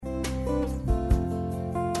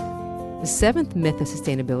The seventh myth of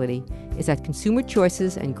sustainability is that consumer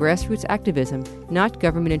choices and grassroots activism, not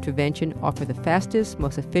government intervention, offer the fastest,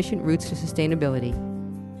 most efficient routes to sustainability.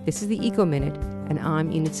 This is the Eco Minute, and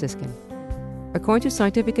I'm Enid Siskin. According to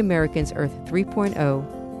Scientific American's Earth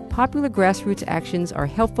 3.0, popular grassroots actions are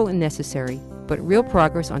helpful and necessary, but real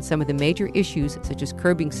progress on some of the major issues, such as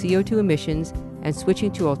curbing CO2 emissions and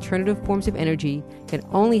switching to alternative forms of energy, can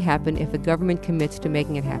only happen if the government commits to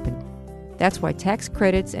making it happen. That's why tax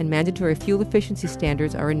credits and mandatory fuel efficiency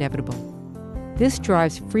standards are inevitable. This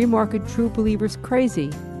drives free market true believers crazy,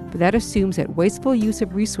 but that assumes that wasteful use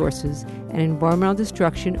of resources and environmental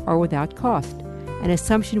destruction are without cost, an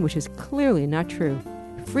assumption which is clearly not true.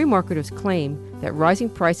 Free marketers claim that rising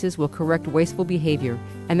prices will correct wasteful behavior,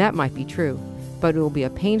 and that might be true, but it will be a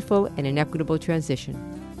painful and inequitable transition.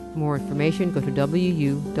 For more information, go to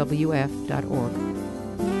WUWF.org.